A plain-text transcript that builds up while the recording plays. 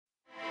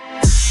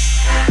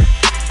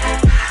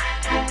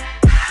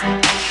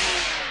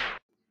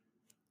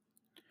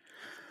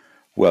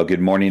Well,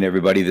 good morning,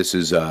 everybody. This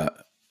is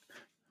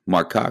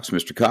Mark Cox,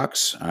 Mr.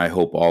 Cox. I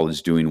hope all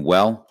is doing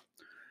well.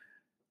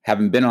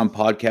 Haven't been on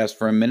podcast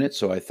for a minute,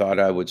 so I thought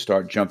I would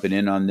start jumping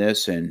in on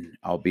this, and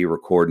I'll be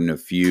recording a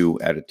few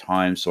at a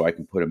time so I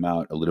can put them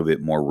out a little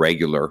bit more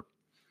regular.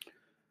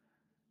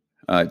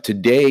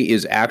 Today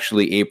is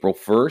actually April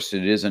 1st.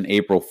 It is an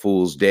April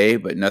Fool's Day,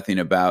 but nothing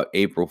about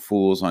April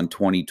Fools on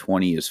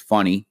 2020 is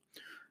funny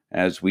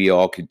as we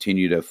all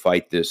continue to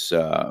fight this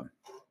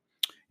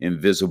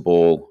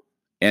invisible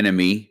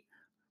enemy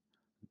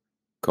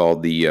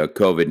called the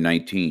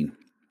COVID-19.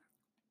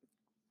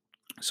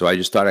 So I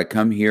just thought I'd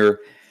come here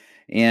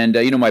and,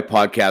 my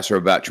podcasts are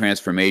about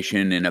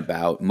transformation and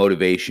about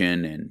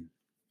motivation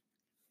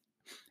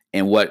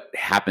and what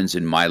happens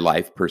in my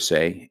life per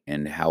se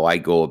and how I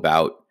go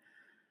about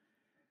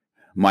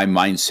my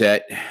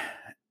mindset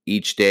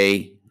each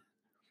day.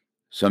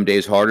 Some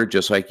days harder,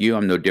 just like you.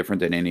 I'm no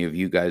different than any of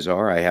you guys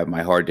are. I have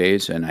my hard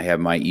days and I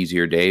have my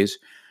easier days.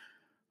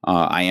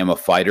 I am a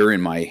fighter in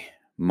my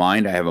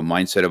mind. I have a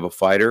mindset of a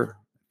fighter.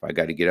 If I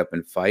got to get up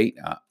and fight,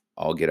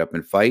 I'll get up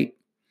and fight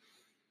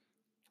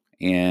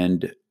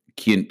and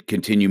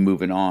continue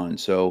moving on.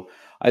 So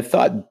I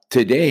thought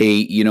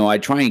today, I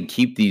try and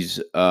keep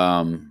these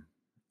to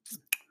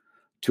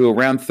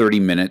around 30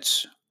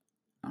 minutes.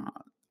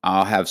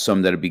 I'll have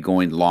some that'll be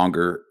going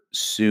longer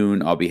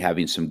soon. I'll be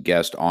having some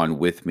guests on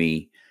with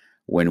me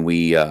when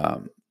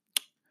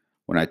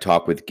I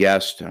talk with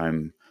guests.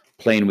 I'm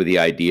playing with the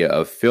idea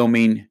of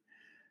filming,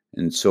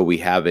 and so we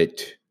have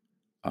it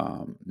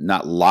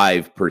not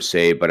live per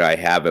se, but I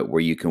have it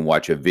where you can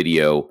watch a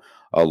video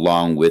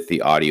along with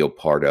the audio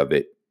part of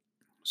it.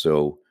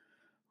 So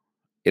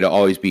it'll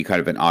always be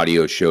kind of an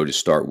audio show to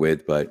start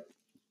with, but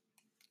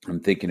I'm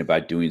thinking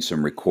about doing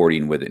some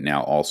recording with it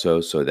now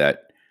also so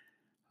that,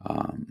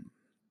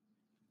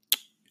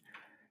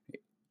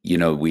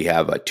 we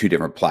have two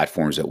different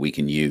platforms that we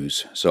can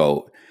use.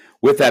 So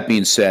with that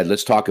being said,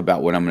 let's talk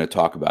about what I'm going to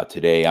talk about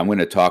today. I'm going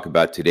to talk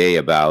about today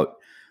about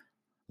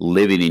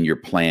living in your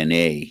plan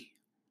A,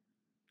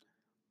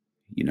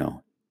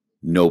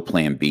 no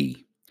plan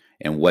B,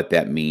 and what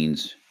that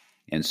means,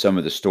 and some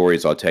of the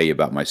stories I'll tell you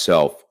about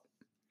myself.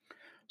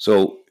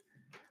 So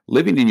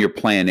living in your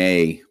plan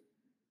A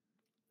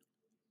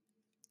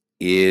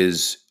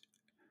is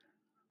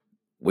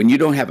when you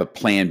don't have a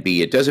plan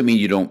B. It doesn't mean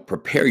you don't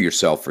prepare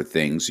yourself for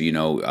things,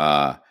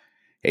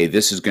 hey,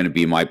 this is going to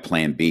be my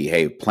plan B.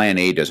 Hey, plan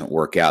A doesn't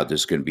work out,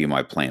 this is going to be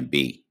my plan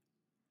B.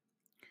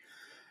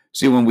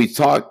 See, when we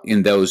talk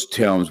in those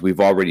terms, we've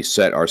already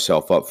set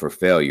ourselves up for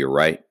failure,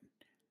 right?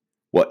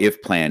 Well,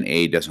 if plan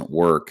A doesn't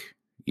work,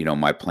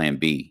 my plan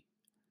B.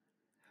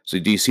 So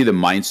do you see the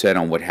mindset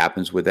on what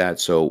happens with that?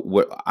 So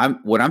what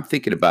I'm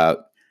thinking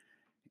about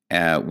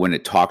when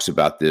it talks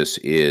about this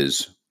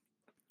is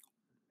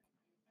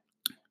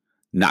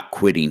not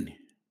quitting.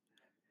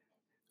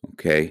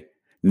 Okay.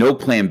 No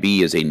plan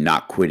B is a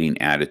not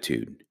quitting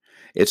attitude.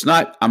 It's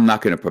not, I'm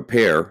not going to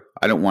prepare.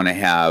 I don't want to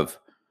have,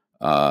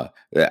 I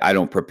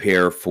don't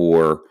prepare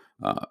for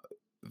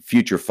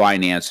future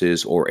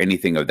finances or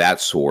anything of that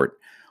sort.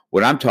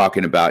 What I'm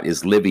talking about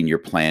is living your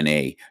plan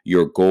A,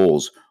 your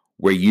goals,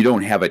 where you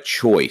don't have a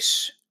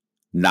choice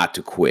not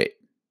to quit,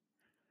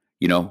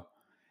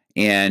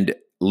 and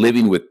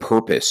living with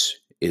purpose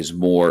is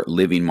more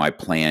living my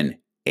plan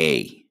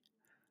A.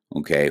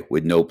 Okay,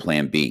 with no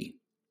plan B.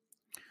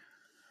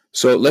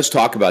 So let's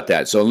talk about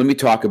that. So let me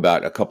talk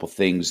about a couple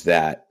things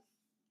that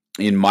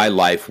in my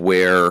life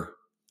where,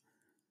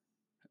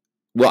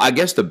 well, I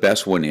guess the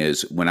best one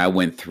is when I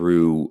went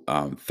through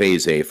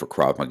phase A for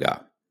Krav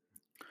Maga.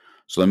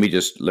 So let me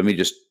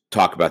just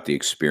talk about the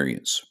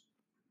experience.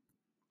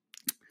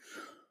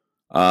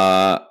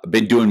 I've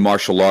been doing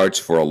martial arts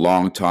for a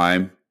long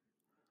time.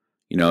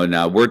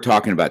 Now we're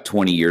talking about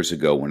 20 years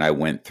ago when I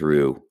went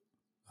through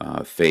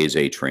phase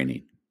A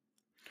training.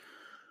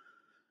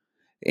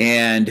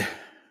 And,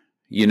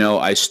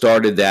 I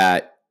started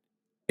that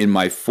in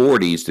my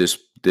 40s,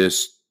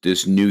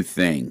 this new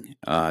thing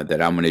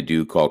that I'm going to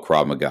do called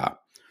Krav Maga.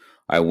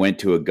 I went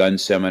to a gun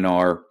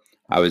seminar.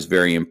 I was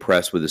very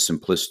impressed with the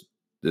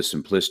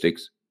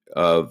simplistics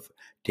of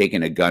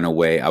taking a gun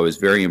away. I was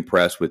very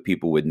impressed with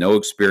people with no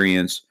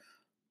experience,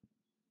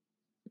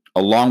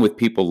 along with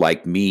people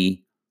like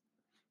me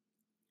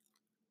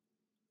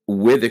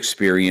with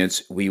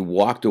experience. We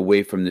walked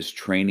away from this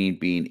training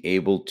being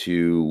able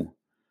to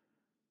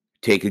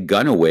take a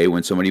gun away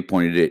when somebody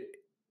pointed it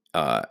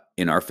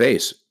in our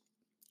face.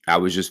 I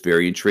was just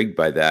very intrigued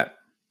by that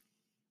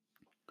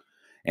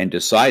and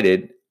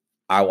decided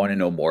I want to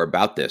know more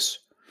about this.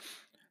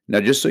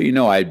 Now, just so you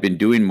know, I had been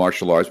doing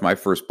martial arts. My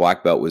first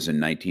black belt was in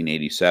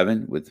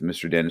 1987 with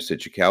Mr. Dennis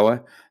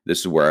Ichikawa.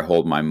 This is where I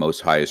hold my most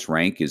highest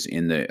rank, is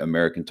in the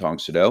American Tong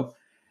Soo Do.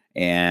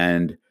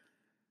 And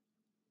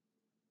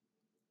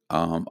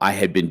I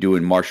had been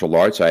doing martial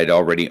arts. I had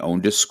already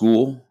owned a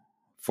school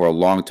for a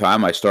long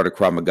time. I started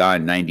Krav Maga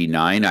in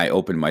 99. I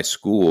opened my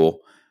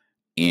school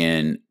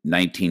in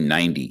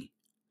 1990.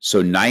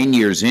 So 9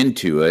 years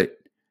into it,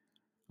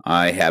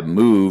 I have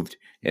moved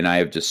and I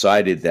have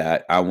decided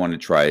that I want to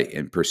try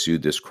and pursue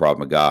this Krav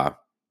Maga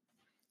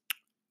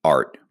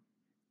art.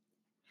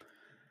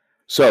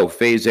 So,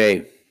 phase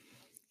A,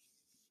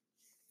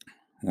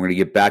 we're going to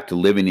get back to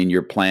living in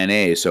your plan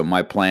A. So,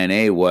 my plan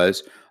A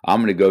was I'm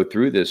going to go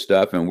through this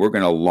stuff and we're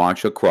going to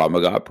launch a Krav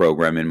Maga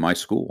program in my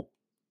school.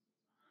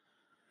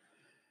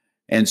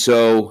 And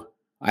so,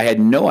 I had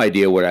no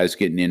idea what I was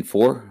getting in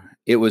for.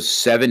 It was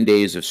 7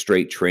 days of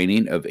straight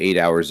training of 8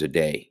 hours a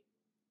day.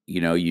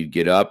 You'd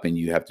get up and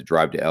you have to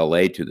drive to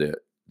LA to the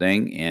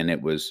thing, and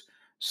it was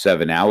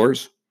 7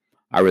 hours.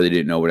 I really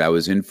didn't know what I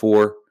was in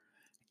for.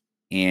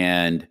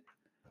 And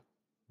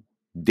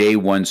day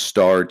one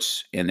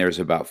starts, and there's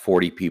about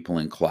 40 people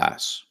in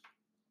class.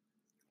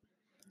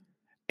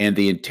 And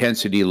the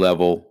intensity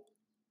level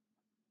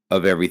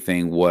of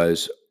everything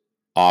was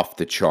off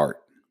the chart.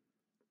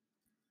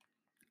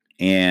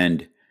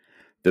 And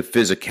the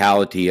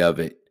physicality of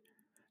it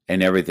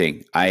and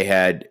everything. I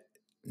had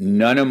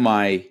none of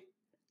my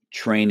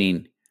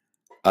training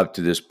up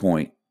to this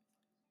point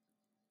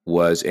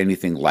was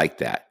anything like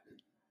that.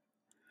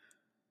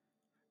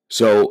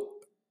 So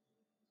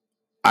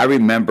I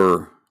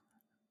remember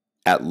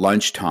at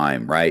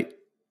lunchtime, right?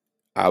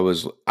 I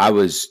was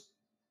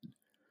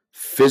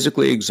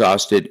physically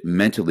exhausted,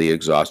 mentally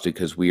exhausted,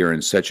 because we are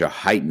in such a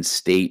heightened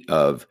state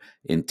of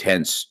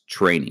intense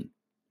training.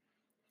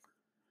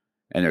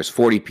 And there's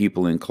 40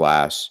 people in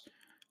class,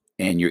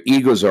 and your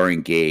egos are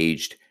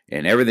engaged,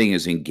 and everything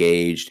is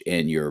engaged,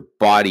 and your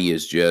body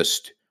is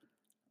just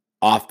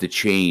off the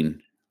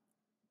chain,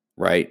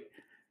 right?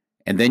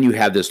 And then you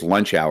have this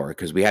lunch hour,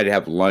 because we had to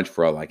have lunch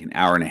for like an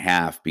hour and a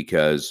half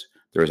because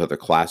there's other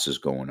classes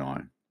going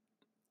on.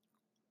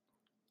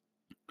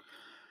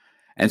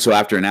 And so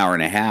after an hour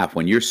and a half,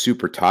 when you're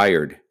super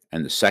tired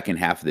and the second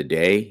half of the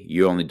day,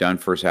 you only done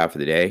first half of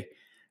the day,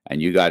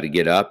 and you got to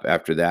get up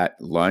after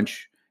that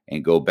lunch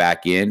and go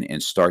back in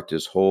and start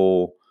this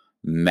whole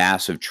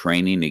massive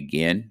training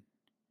again,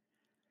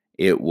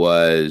 it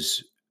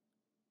was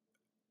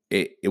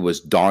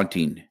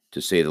daunting,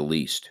 to say the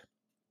least.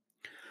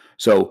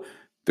 So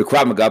the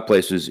Krav Maga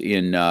place was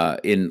in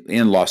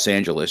Los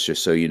Angeles,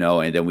 just so you know,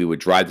 and then we would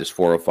drive this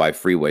 405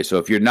 freeway. So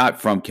if you're not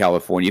from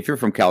California, if you're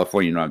from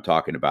California, you know what I'm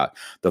talking about.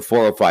 The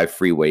 405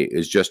 freeway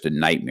is just a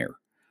nightmare,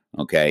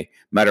 okay?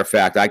 Matter of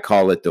fact, I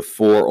call it the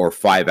 4 or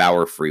 5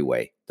 hour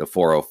freeway, the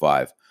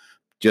 405.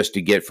 Just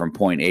to get from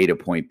point A to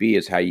point B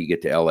is how you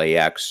get to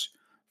LAX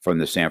from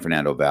the San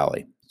Fernando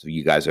Valley. So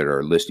you guys that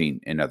are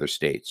listening in other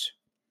states.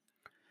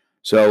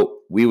 So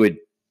we would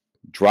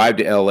drive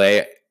to LA.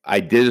 I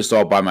did this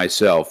all by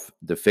myself.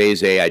 The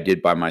phase A I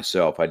did by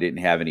myself. I didn't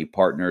have any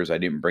partners. I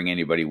didn't bring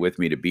anybody with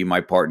me to be my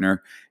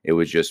partner. It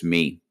was just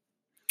me.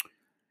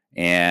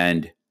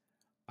 And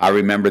I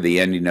remember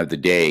the ending of the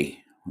day.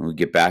 When we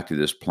get back to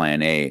this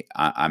plan A,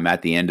 I'm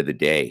at the end of the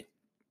day.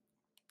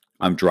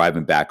 I'm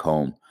driving back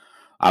home.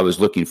 I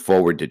was looking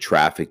forward to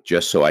traffic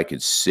just so I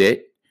could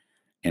sit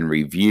and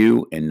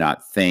review and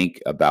not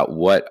think about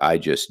what I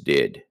just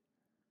did.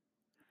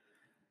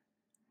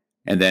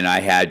 And then I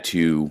had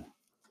to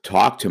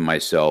talk to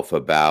myself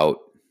about,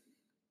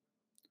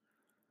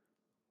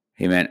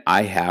 hey man,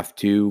 I have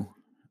to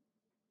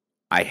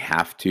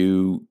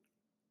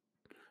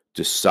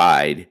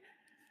decide,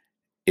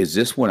 is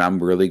this what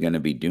I'm really going to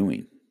be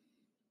doing?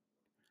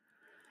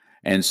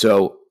 And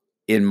so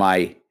in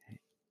my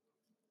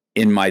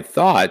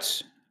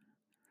thoughts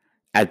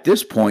at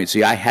this point,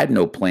 see, I had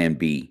no plan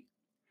B,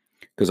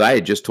 because I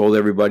had just told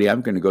everybody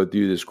I'm going to go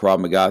through this Krav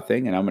Maga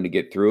thing and I'm going to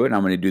get through it. I'm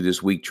going to do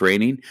this week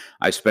training.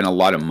 I spent a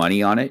lot of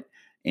money on it,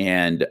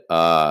 and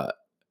I'm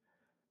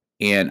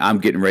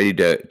getting ready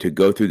to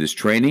go through this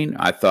training.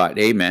 I thought,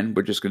 hey man,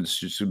 we're just going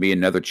to be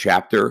another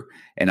chapter,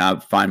 and I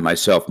find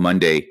myself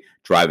Monday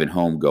driving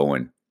home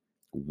going,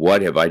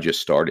 what have I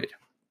just started?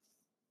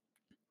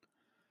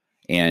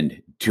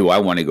 And do I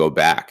want to go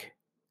back?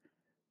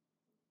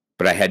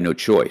 But I had no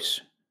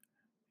choice.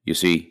 You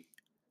see,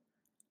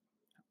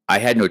 I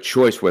had no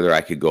choice whether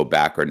I could go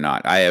back or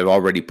not. I have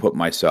already put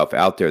myself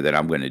out there that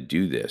I'm going to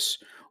do this.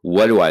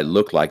 What do I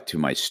look like to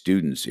my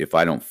students if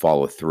I don't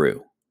follow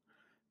through?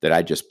 That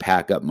I just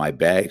pack up my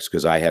bags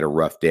because I had a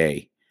rough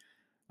day.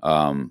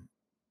 And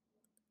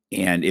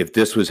if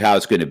this was how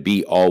it's going to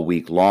be all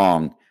week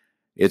long,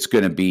 it's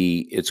going to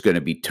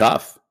be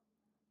tough,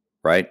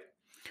 right?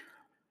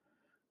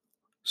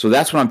 So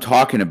that's what I'm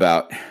talking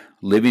about,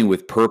 living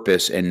with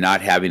purpose and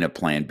not having a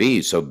plan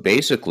B. So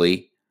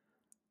basically,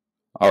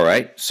 all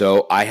right,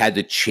 so I had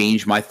to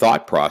change my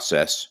thought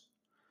process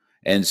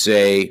and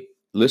say,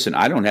 listen,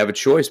 I don't have a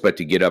choice but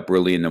to get up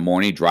early in the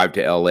morning, drive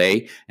to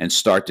LA, and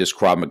start this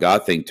Krav Maga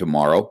thing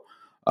tomorrow.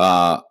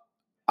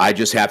 I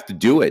just have to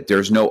do it.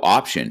 There's no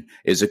option.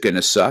 Is it going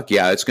to suck?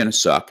 Yeah, it's going to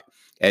suck.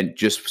 And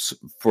just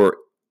for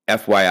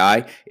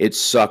FYI, it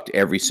sucked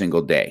every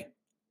single day.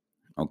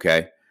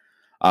 Okay.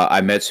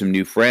 I met some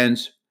new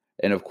friends,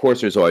 and of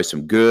course there's always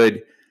some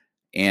good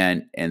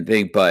and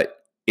thing, but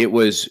it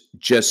was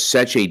just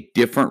such a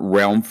different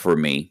realm for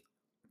me.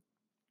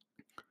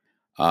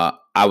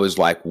 I was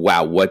like,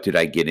 wow, what did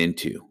I get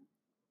into?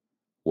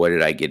 What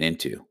did I get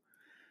into?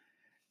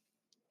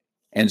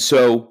 And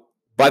so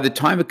by the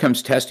time it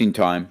comes testing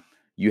time,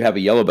 you have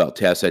a yellow belt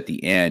test at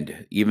the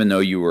end, even though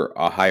you were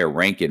a higher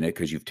rank in it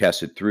because you've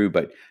tested through,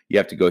 but you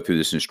have to go through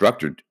this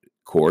instructor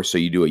course. So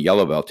you do a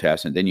yellow belt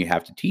test and then you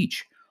have to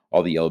teach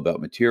all the yellow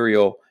belt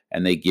material,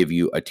 and they give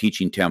you a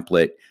teaching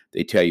template.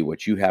 They tell you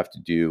what you have to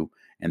do.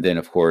 And then,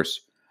 of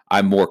course,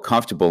 I'm more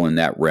comfortable in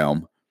that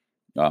realm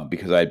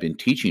because I've been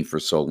teaching for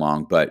so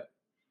long. But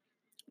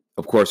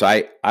of course,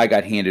 I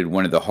got handed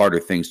one of the harder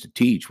things to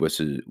teach,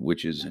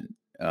 which is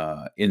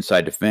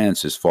inside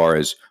defense as far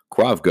as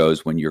Krav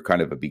goes when you're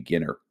kind of a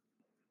beginner.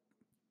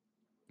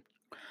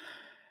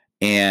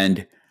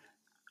 And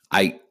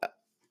I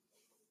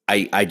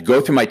I'd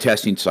go through my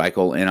testing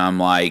cycle, and I'm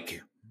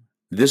like,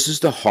 this is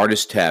the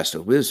hardest test.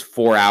 It was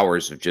 4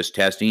 hours of just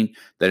testing,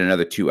 then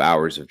another 2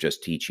 hours of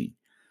just teaching.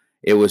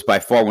 It was by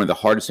far one of the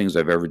hardest things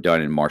I've ever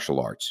done in martial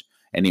arts,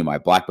 any of my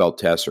black belt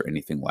tests or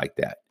anything like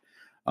that.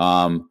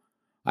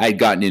 I had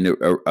gotten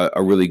into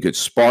a really good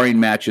sparring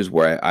matches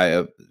where I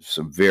have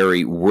some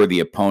very worthy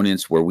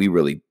opponents where we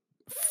really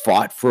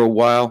fought for a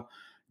while.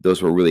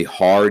 Those were really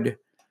hard.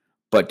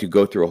 But to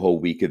go through a whole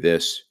week of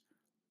this,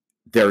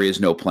 there is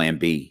no plan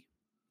B.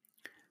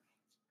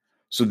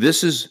 So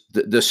this is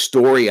the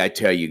story I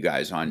tell you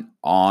guys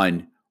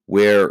on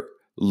where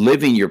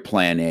living your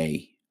plan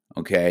A,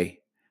 okay,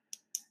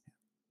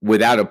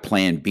 without a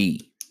plan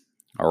B.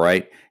 All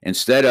right.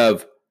 Instead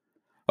of,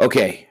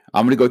 okay,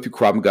 I'm going to go through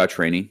Krav Maga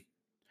training,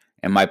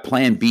 and my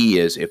plan B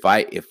is if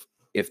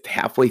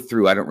halfway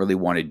through I don't really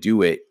want to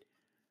do it,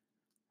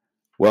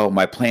 well,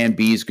 my plan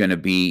B is going to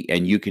be,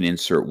 and you can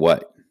insert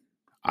what?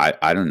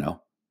 I don't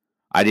know.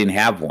 I didn't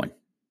have one.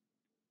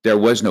 There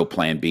was no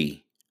plan B.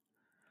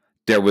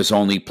 There was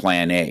only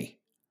plan A.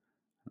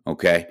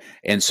 Okay.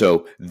 And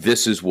so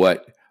this is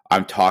what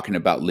I'm talking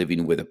about,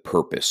 living with a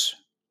purpose.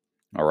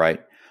 All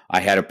right. I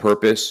had a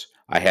purpose.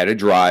 I had a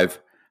drive.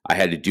 I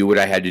had to do what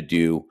I had to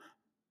do.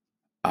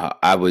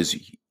 I was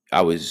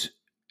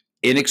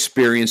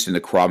inexperienced in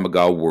the Krav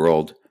Maga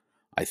world.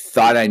 I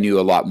thought I knew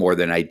a lot more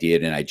than I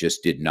did, and I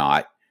just did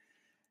not.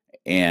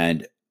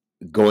 And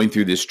going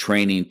through this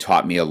training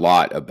taught me a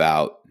lot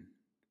about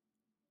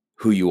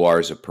who you are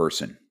as a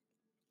person.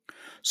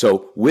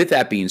 So with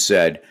that being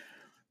said,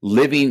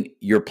 living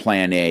your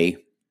plan A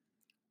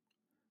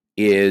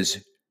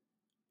is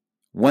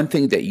one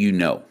thing that you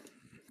know.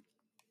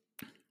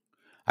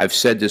 I've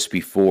said this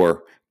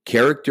before,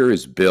 character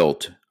is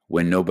built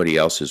when nobody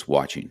else is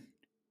watching,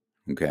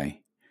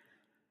 okay?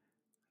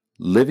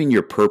 Living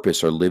your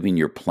purpose or living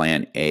your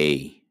plan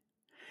A,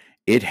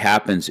 it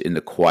happens in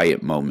the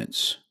quiet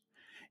moments.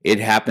 It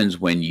happens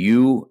when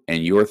you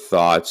and your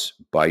thoughts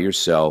by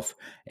yourself,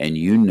 and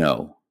you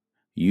know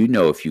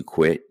if you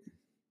quit,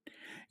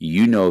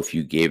 you know if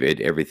you gave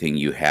it everything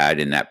you had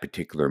in that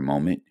particular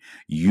moment,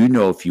 you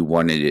know if you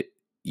wanted it,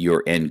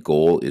 your end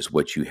goal is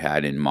what you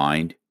had in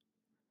mind.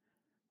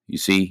 You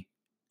see,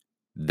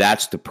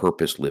 that's the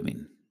purpose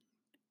living.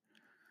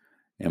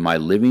 Am I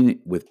living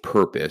with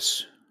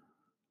purpose,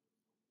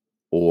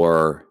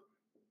 or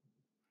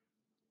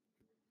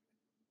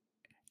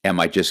am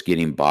I just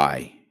getting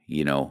by?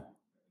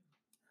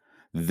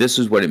 This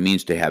is what it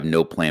means to have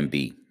no plan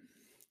B.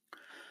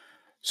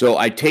 So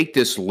I take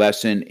this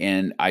lesson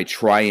and I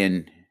try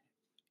and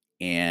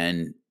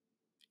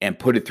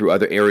put it through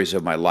other areas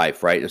of my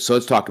life, right? So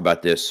let's talk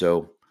about this.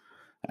 So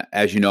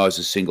as you know, as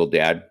a single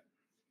dad,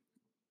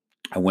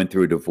 I went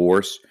through a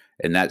divorce,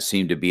 and that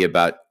seemed to be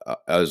about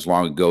as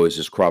long ago as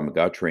this Krav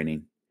Maga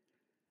training.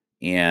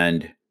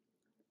 And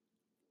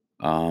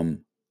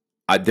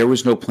there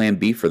was no plan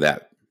B for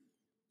that.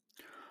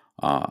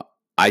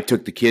 I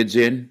took the kids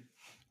in,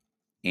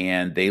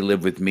 and they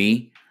lived with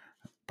me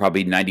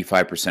probably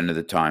 95% of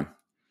the time.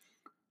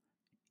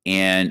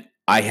 And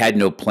I had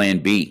no plan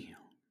B.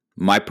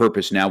 My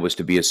purpose now was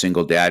to be a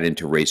single dad and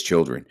to raise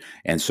children.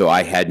 And so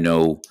I had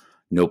no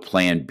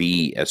plan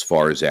B as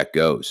far as that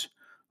goes.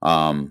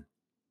 Being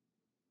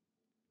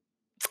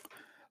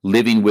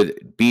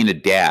a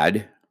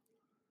dad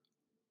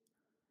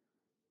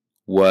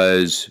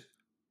was,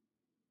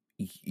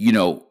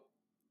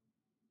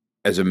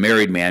 as a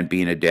married man,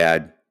 being a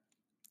dad,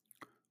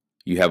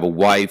 you have a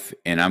wife,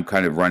 and I'm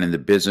kind of running the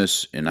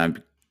business, and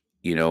I'm,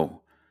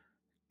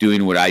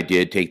 doing what I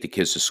did, take the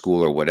kids to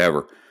school or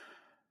whatever.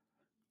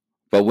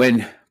 But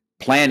when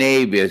plan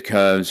A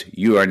becomes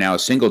you are now a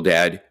single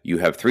dad, you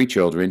have 3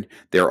 children,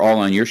 they're all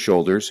on your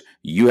shoulders,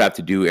 you have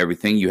to do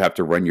everything, you have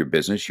to run your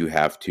business, you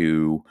have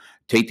to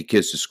take the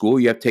kids to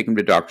school, you have to take them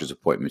to doctor's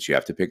appointments, you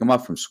have to pick them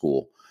up from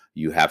school,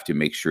 you have to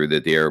make sure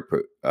that they're,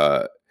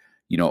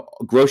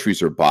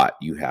 groceries are bought,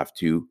 you have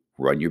to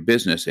run your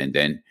business, and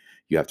then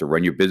you have to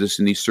run your business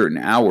in these certain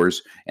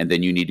hours, and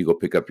then you need to go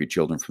pick up your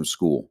children from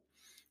school.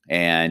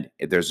 And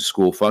if there's a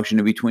school function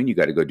in between, you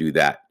got to go do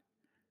that.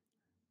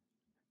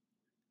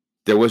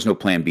 There was no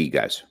plan B,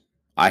 guys.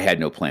 I had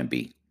no plan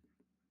B.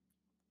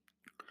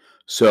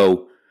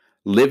 So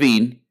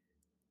living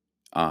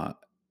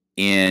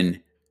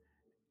in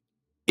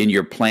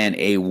your plan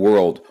A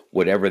world,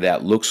 whatever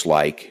that looks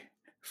like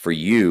for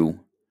you,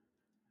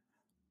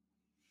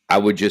 I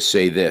would just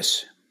say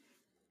this.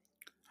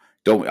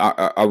 Don't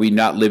are we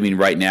not living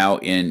right now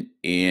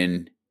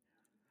in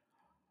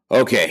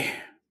okay,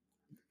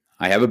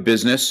 I have a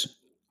business.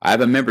 I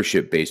have a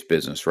membership-based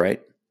business,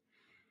 right?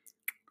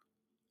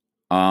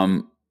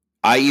 Um,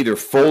 I either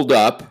fold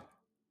up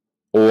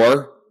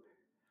or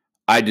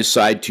I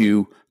decide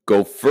to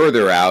go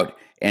further out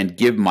and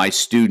give my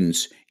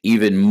students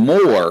even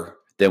more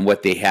than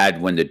what they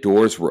had when the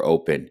doors were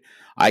open.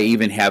 I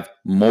even have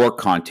more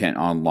content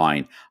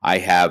online. I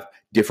have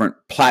different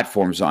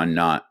platforms on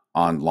not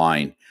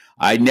online.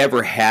 I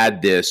never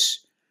had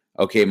this.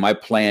 Okay, my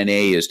plan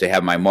A is to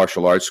have my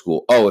martial arts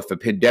school. Oh, if a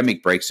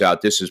pandemic breaks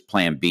out, this is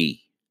plan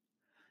B.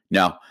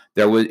 No,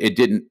 it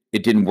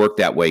didn't work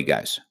that way,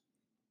 guys.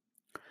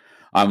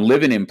 I'm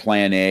living in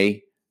plan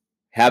A,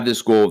 have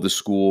this goal of the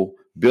school,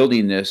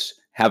 building this,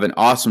 have an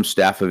awesome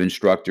staff of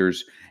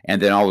instructors,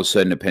 and then all of a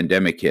sudden a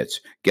pandemic hits.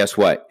 Guess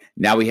what?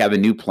 Now we have a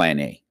new plan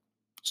A.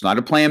 It's not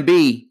a plan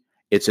B,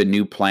 it's a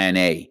new plan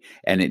A,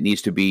 and it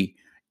needs to be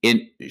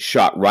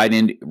shot right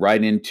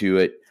into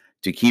it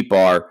to keep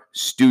our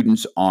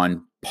students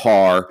on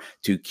par,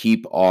 to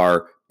keep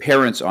our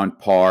parents on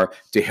par,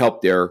 to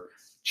help their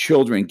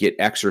children get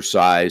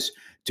exercise,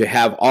 to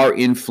have our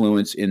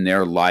influence in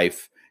their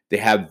life, to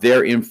have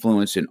their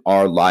influence in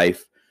our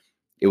life.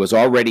 It was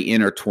already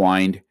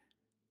intertwined.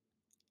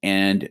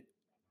 And,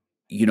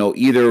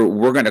 either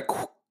we're going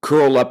to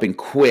curl up and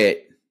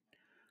quit,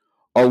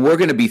 or we're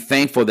going to be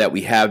thankful that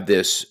we have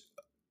this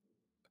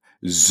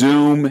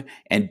Zoom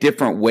and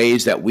different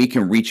ways that we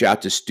can reach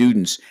out to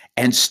students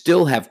and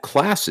still have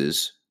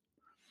classes.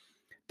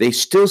 We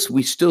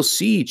still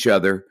see each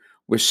other.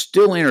 We're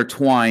still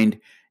intertwined,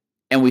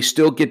 and we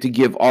still get to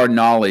give our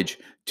knowledge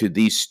to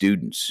these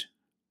students.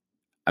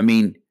 I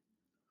mean,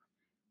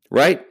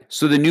 right?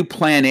 So the new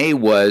plan A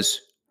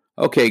was,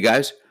 okay,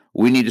 guys,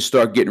 we need to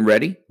start getting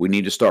ready. We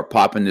need to start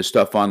popping this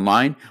stuff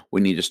online.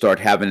 We need to start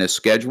having a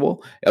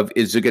schedule.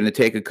 Is it going to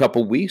take a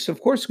couple weeks?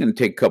 Of course, it's going to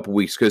take a couple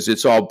weeks because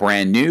it's all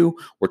brand new.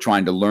 We're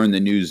trying to learn the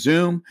new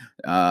Zoom.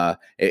 I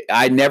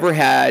never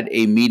had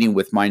a meeting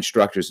with my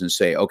instructors and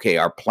say, okay,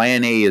 our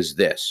plan A is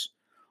this.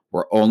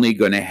 We're only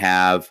going to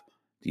have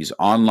these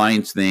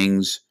online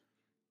things.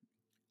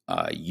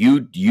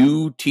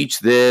 You teach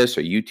this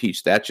or you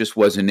teach that. Just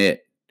wasn't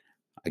it.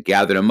 I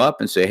gathered them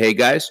up and say, hey,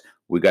 guys,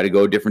 we got to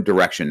go a different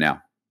direction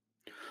now.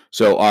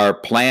 So our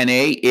plan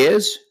A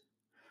is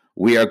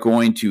we are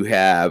going to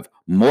have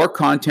more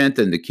content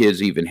than the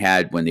kids even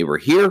had when they were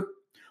here,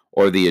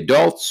 or the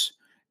adults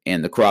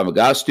and the Krav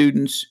Maga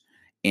students,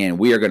 and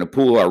we are going to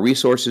pool our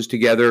resources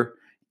together,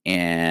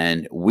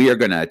 and we are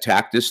going to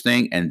attack this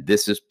thing, and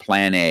this is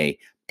plan A.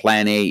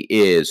 Plan A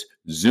is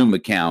Zoom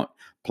account.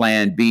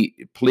 Plan B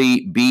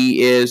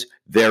is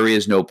there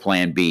is no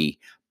plan B.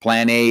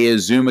 Plan A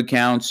is Zoom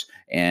accounts,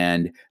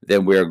 and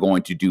then we are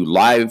going to do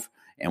live,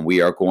 and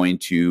we are going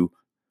to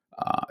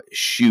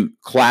shoot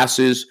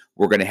classes.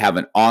 We're going to have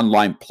an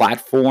online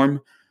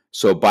platform.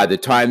 So by the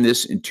time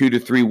this in 2 to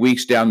 3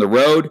 weeks down the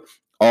road,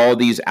 all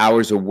these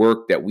hours of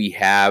work that we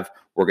have,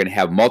 we're going to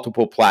have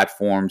multiple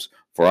platforms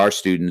for our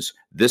students.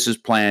 This is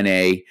plan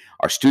A.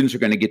 Our students are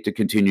going to get to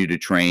continue to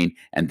train,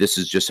 and this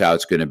is just how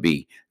it's going to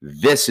be.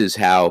 This is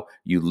how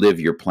you live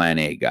your plan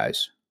A,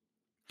 guys.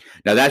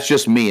 Now, that's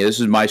just me. This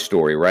is my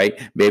story,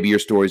 right? Maybe your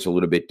story is a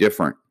little bit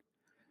different.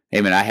 Hey,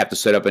 man, I have to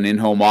set up an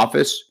in-home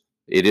office.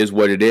 It is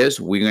what it is.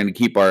 We're going to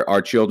keep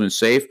our children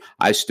safe.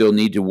 I still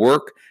need to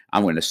work.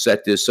 I'm going to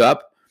set this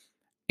up.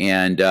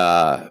 And,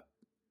 our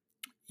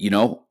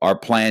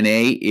plan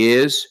A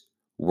is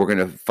we're going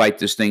to fight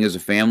this thing as a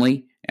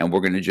family, and we're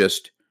going to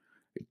just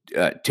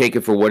take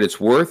it for what it's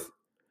worth.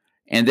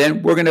 And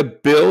then we're going to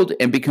build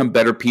and become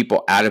better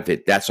people out of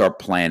it. That's our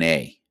plan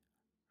A,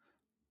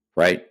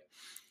 right?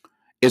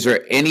 Is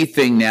there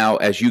anything now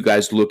as you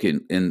guys look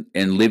in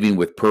living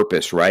with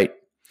purpose, right?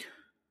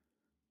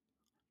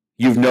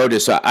 You've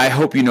noticed, I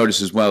hope you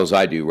notice as well as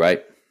I do,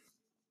 right?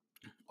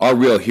 Our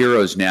real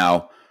heroes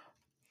now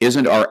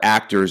isn't our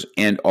actors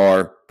and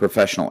our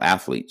professional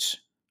athletes.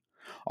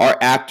 Our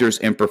actors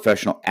and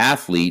professional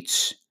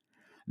athletes,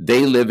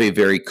 they live a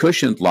very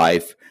cushioned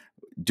life,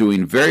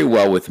 doing very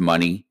well with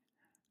money.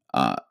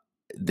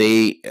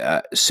 They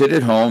sit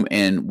at home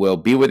and will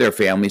be with their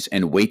families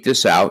and wait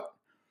this out,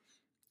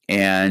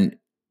 and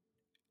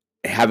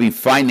having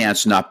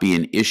finance not be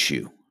an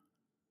issue.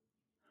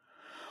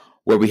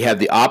 Where we have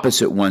the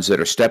opposite ones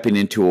that are stepping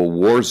into a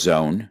war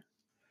zone,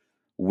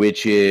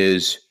 which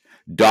is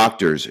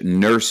doctors,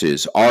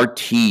 nurses,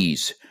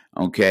 RTs,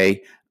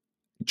 okay,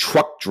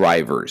 truck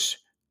drivers,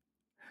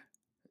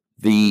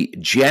 the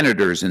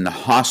janitors in the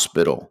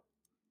hospital.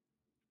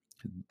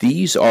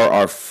 These are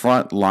our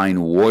frontline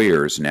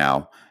warriors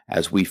now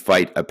as we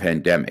fight a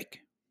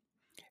pandemic,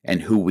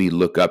 and who we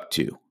look up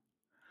to.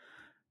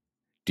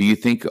 Do you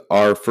think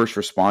our first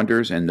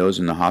responders and those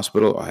in the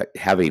hospital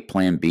have a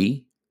plan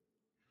B?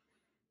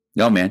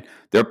 No, man.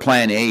 Their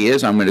plan A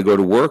is I'm going to go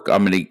to work.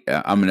 I'm going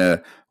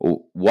to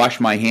wash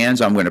my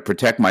hands. I'm going to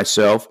protect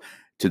myself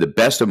to the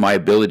best of my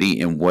ability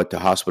in what the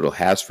hospital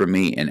has for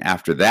me. And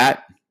after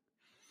that,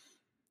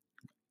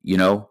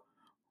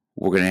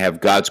 We're going to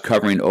have God's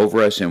covering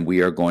over us, and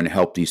we are going to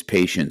help these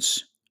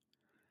patients,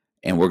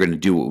 and we're going to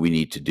do what we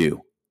need to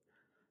do.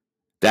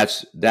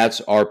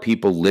 That's our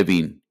people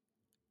living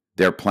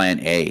their plan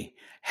A,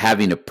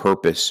 having a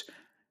purpose.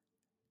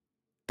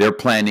 Their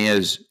plan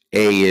is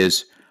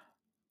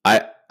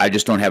I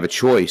just don't have a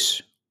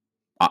choice.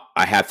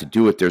 I have to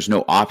do it. There's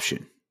no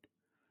option.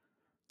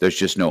 There's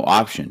just no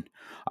option.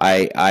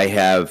 I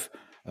have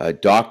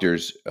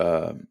doctors,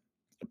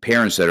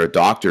 parents that are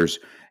doctors,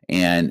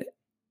 and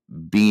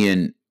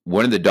being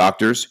one of the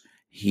doctors,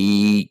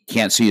 he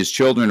can't see his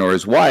children or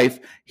his wife.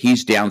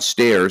 He's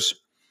downstairs,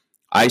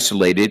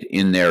 isolated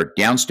in their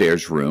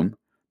downstairs room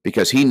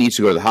because he needs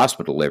to go to the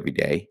hospital every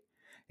day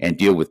and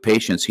deal with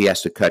patients. He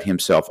has to cut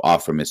himself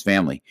off from his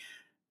family.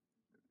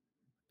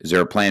 Is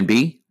there a plan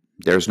B?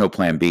 There's no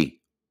plan B.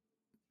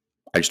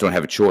 I just don't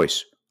have a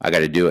choice. I got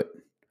to do it.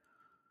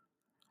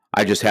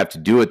 I just have to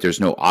do it. There's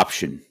no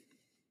option.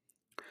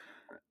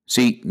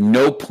 See,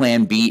 no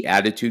plan B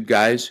attitude,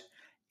 guys,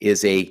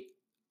 is a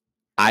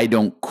I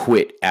don't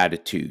quit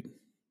attitude.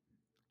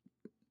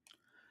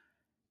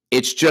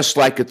 It's just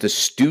like at the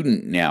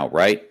student now,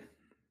 right?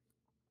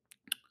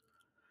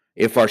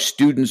 If our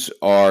students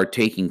are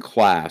taking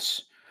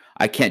class,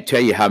 I can't tell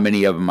you how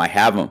many of them I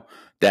have them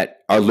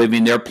that are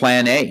living their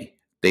plan A.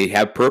 They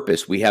have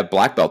purpose. We have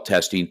black belt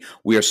testing.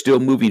 We are still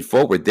moving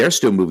forward. They're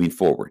still moving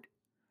forward.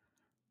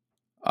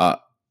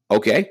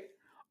 Okay.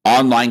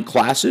 Online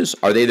classes,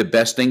 are they the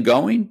best thing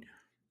going?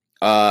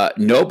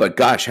 No, but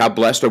gosh, how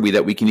blessed are we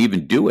that we can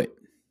even do it?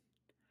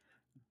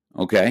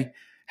 Okay.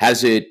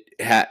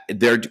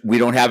 We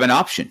don't have an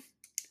option.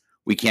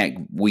 We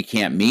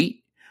can't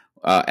meet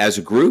as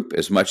a group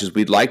as much as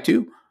we'd like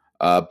to,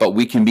 but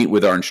we can meet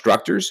with our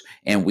instructors,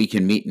 and we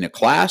can meet in a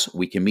class.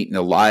 We can meet in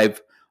a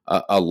live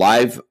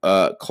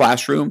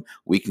classroom.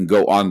 We can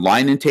go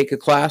online and take a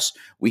class.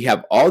 We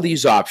have all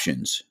these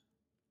options.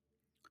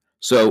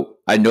 So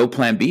I know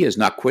plan B is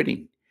not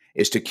quitting,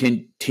 is to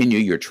continue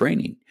your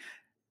training.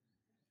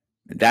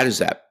 And that is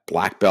that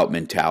black belt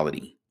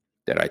mentality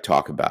that I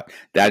talk about.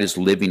 That is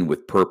living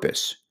with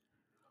purpose.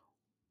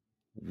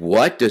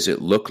 What does it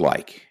look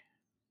like?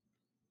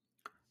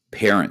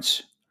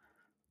 Parents,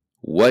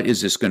 what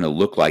is this going to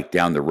look like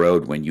down the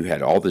road when you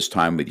had all this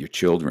time with your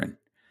children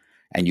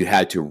and you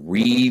had to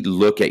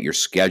re-look at your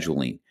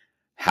scheduling,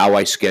 how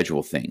I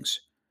schedule things?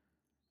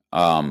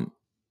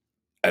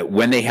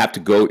 When they have to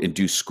go and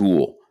do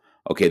school,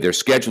 okay, their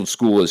scheduled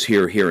school is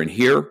here, here, and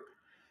here,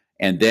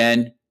 and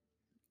then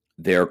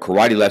their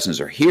karate lessons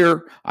are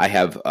here. I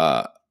have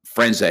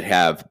friends that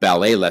have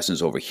ballet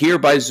lessons over here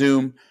by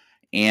Zoom,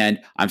 and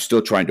I'm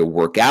still trying to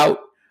work out.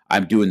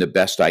 I'm doing the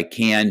best I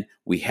can.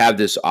 We have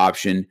this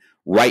option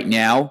right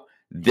now.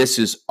 This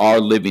is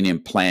our living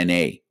in plan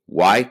A.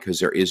 Why?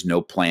 Because there is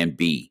no plan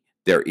B.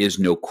 There is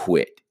no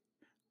quit.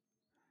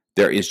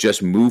 There is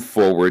just move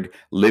forward,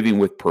 living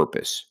with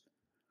purpose.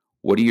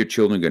 What are your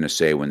children going to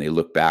say when they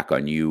look back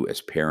on you as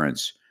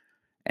parents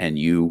and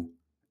you?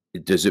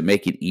 Does it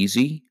make it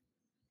easy?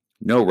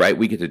 No, right?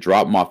 We get to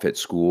drop them off at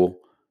school.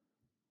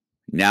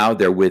 Now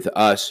they're with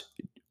us.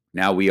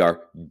 Now we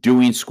are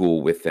doing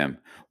school with them.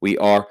 We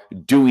are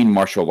doing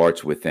martial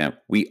arts with them.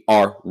 We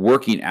are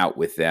working out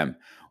with them.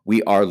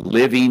 We are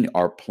living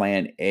our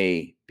plan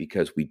A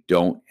because we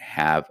don't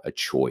have a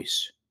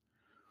choice.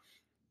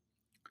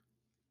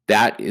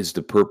 That is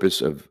the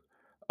purpose of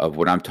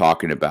what I'm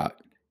talking about.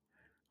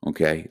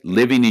 Okay,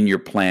 living in your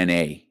plan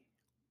A.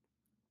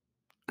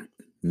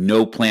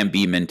 No plan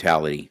B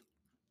mentality.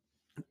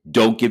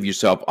 Don't give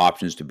yourself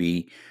options to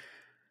be.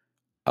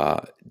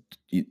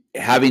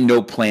 Having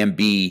no plan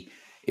B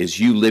is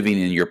you living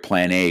in your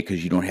plan A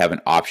because you don't have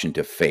an option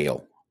to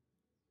fail.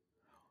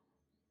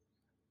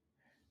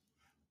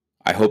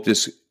 I hope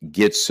this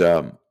gets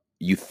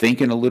you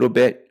thinking a little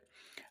bit.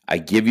 I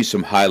give you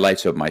some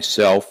highlights of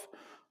myself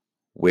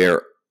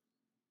where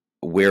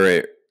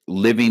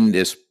living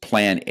this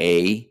plan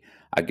A.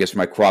 I guess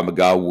my Krav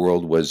Maga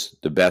world was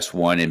the best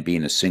one, and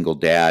being a single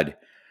dad,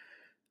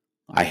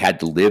 I had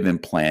to live in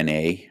plan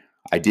A.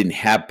 I didn't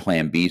have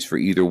plan Bs for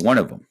either one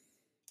of them,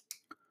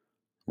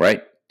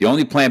 right? The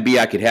only plan B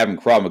I could have in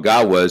Krav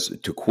Maga was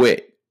to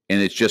quit,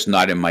 and it's just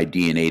not in my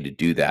DNA to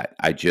do that.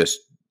 I just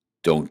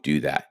don't do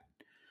that.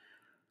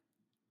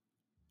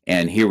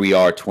 And here we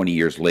are 20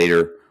 years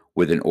later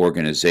with an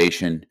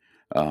organization.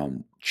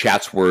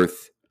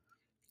 Chatsworth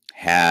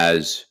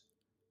has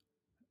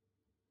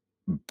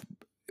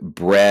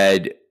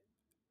bred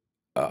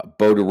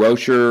Bo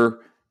DeRocher,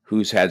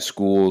 who's had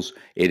schools.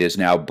 It has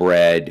now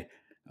bred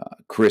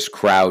Chris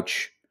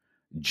Crouch,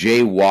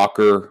 Jay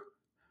Walker,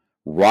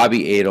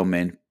 Robbie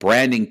Edelman,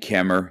 Brandon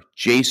Kemmer,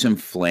 Jason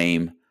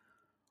Flame.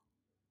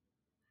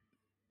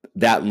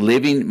 That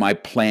living my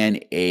plan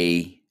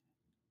A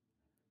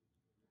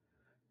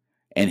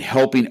and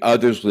helping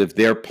others live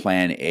their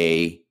plan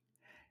A,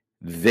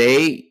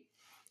 they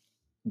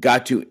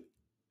got to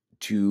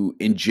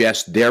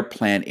ingest their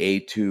plan A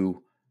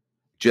to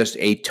just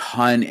a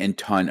ton and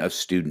ton of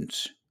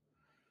students.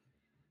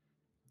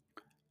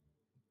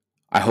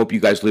 I hope you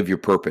guys live your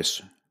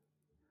purpose.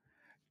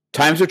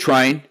 Times are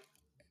trying.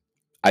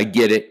 I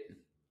get it.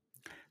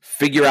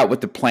 Figure out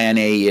what the plan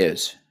A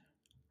is.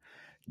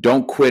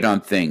 Don't quit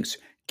on things.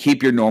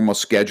 Keep your normal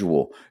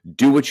schedule.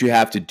 Do what you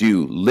have to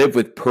do. Live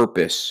with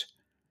purpose.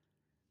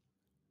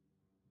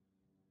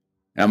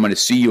 And I'm going to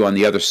see you on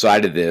the other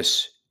side of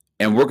this.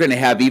 And we're going to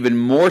have even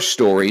more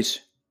stories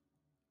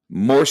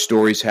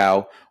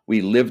how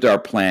we lived our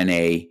plan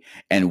A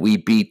and we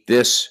beat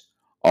this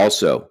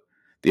also.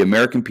 The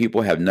American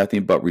people have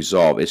nothing but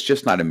resolve. It's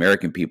just not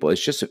American people.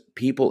 It's just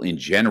people in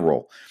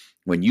general.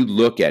 When you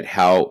look at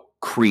how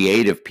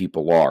creative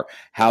people are,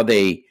 how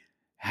they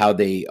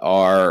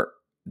are,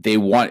 they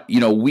want,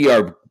 we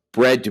are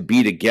bred to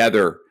be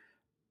together.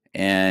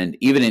 And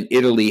even in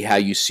Italy, how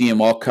you see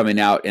them all coming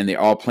out and they're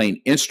all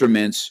playing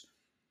instruments,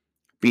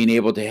 being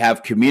able to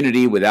have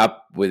community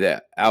without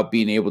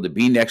being able to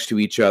be next to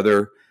each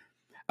other.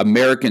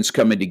 Americans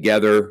coming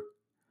together,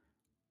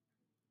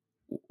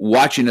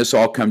 watching us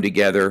all come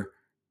together,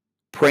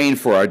 praying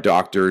for our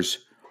doctors,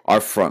 our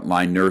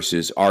frontline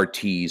nurses,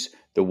 RTs,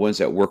 the ones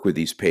that work with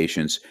these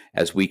patients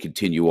as we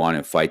continue on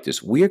and fight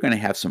this. We are going to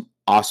have some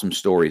awesome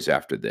stories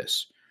after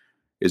this.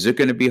 Is it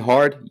going to be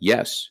hard?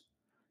 Yes.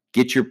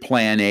 Get your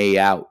plan A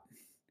out.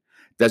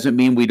 Doesn't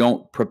mean we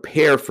don't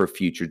prepare for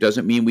future.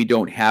 Doesn't mean we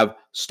don't have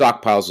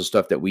stockpiles of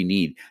stuff that we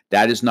need.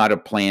 That is not a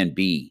plan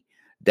B.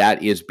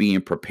 That is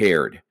being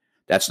prepared.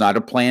 That's not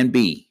a plan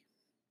B.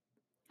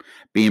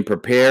 Being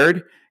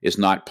prepared is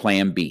not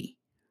plan B.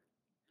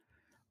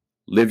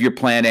 Live your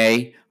plan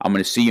A. I'm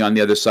going to see you on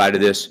the other side of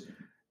this.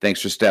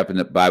 Thanks for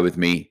stepping by with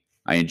me.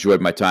 I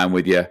enjoyed my time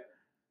with you.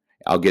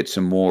 I'll get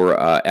some more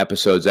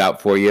episodes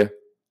out for you.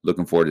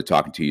 Looking forward to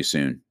talking to you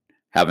soon.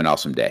 Have an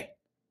awesome day.